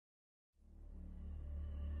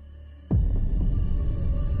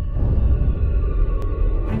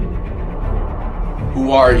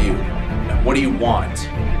Who are you? And what do you want?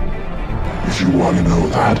 If you want to know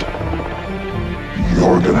that,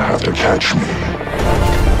 you're gonna have to catch me.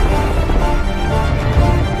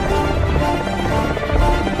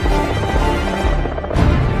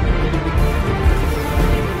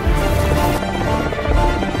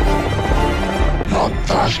 Not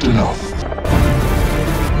fast enough.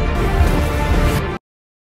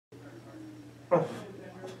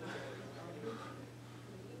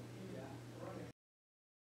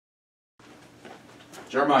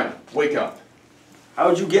 Jeremiah, wake up.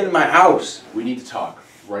 How'd you get in my house? We need to talk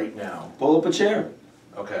right now. Pull up a chair.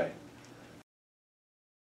 Okay.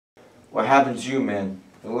 What happened to you, man?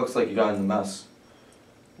 It looks like you got in a mess.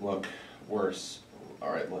 Look, worse.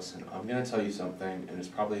 Alright, listen, I'm gonna tell you something, and it's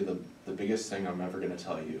probably the biggest thing I'm ever gonna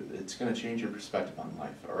tell you. It's gonna change your perspective on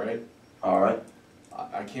life, alright? Alright.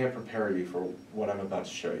 I can't prepare you for what I'm about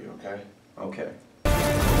to show you, okay? Okay.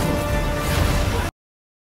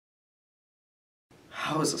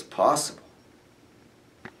 How is this possible?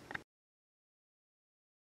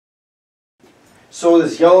 So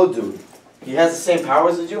this yellow dude, he has the same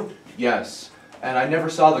powers as you? Yes, and I never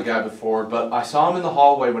saw the guy before, but I saw him in the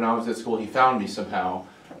hallway when I was at school. He found me somehow.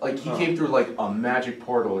 Like, he came through like a magic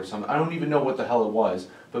portal or something. I don't even know what the hell it was.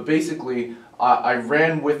 But basically, I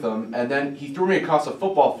ran with him, and then he threw me across a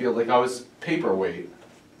football field like I was paperweight.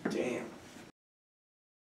 Damn.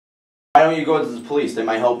 Why don't you go to the police? They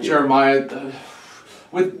might help you. Jeremiah,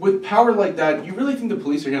 with power like that, you really think the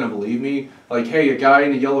police are gonna believe me? Like, hey, a guy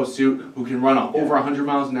in a yellow suit who can run over 100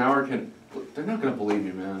 miles an hour can... They're not gonna believe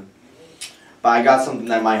you, man. But I got something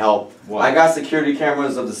that might help. What? I got security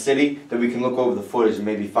cameras of the city that we can look over the footage and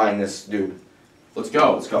maybe find this dude. Let's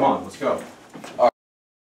go. Come on, let's go.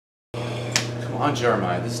 Come on,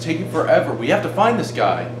 Jeremiah. This is taking forever. We have to find this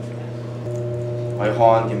guy. Wait, hold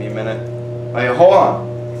on. Give me a minute. Wait, hold on.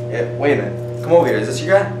 Yeah, wait a minute. Come over here. Is this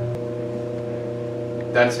your guy?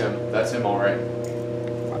 That's him. That's him, all right.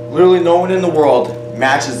 Literally no one in the world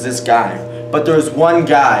matches this guy. But there's one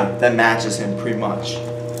guy that matches him pretty much.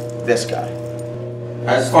 This guy.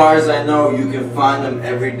 As far as I know, you can find him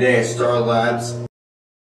every day at Star Labs.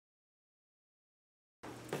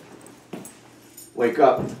 Wake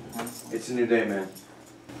up. It's a new day, man.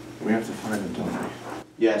 We have to find him, don't we?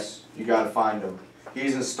 Yes, you gotta find him.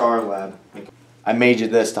 He's in Star Lab. I made you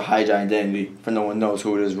this to hide your identity, for no one knows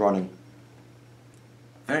who it is running.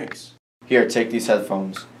 Thanks. Here, take these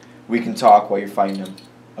headphones. We can talk while you're fighting him.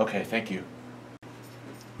 Okay, thank you.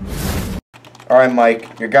 Alright,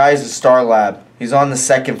 Mike. Your guy's in Star Lab. He's on the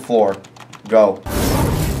 2nd floor. Go.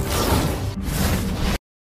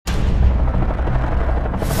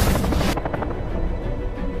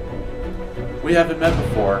 We haven't met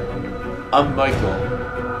before. I'm Michael.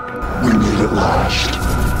 We meet at last.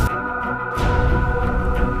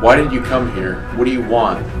 Why did you come here? What do you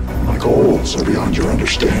want? My goals are beyond your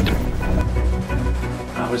understanding.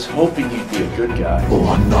 I was hoping you'd be a good guy. Oh,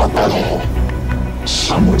 I'm not at all.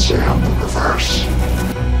 Some would say I'm the reverse.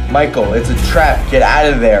 Michael, it's a trap. Get out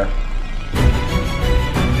of there.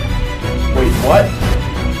 Wait, what?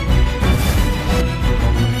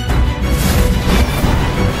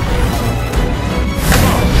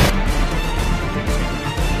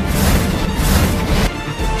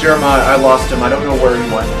 Jeremiah, I lost him. I don't know where he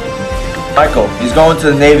went. Michael, he's going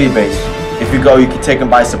to the Navy base. If you go, you can take him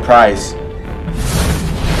by surprise.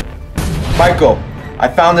 Michael, I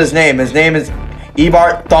found his name. His name is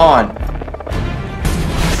Ebart Thawne.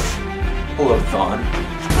 Hello, Thawne.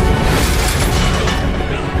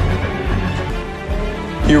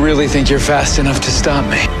 You really think you're fast enough to stop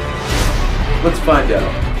me? Let's find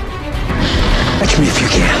out. Catch me if you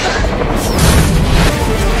can.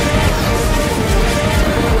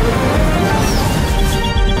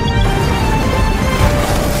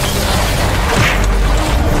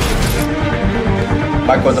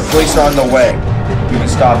 Michael, the police are on the way. You can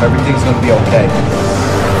stop. Everything's gonna be okay.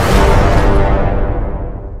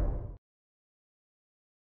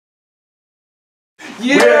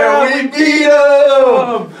 Yeah, we beat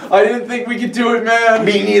him! I didn't think we could do it, man.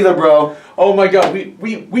 Me neither, bro. Oh my god, we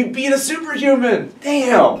beat a superhuman!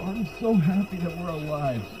 Damn! I'm so happy that we're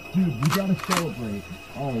alive. Dude, we gotta celebrate.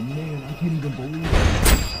 Oh man, I can't even believe it.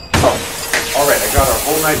 Oh, alright, I got our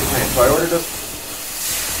whole night planned. So I ordered us.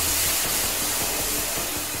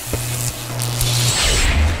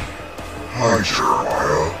 Hi,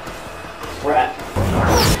 Jeremiah. Crap.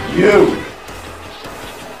 You!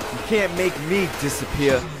 You can't make me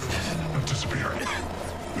disappear.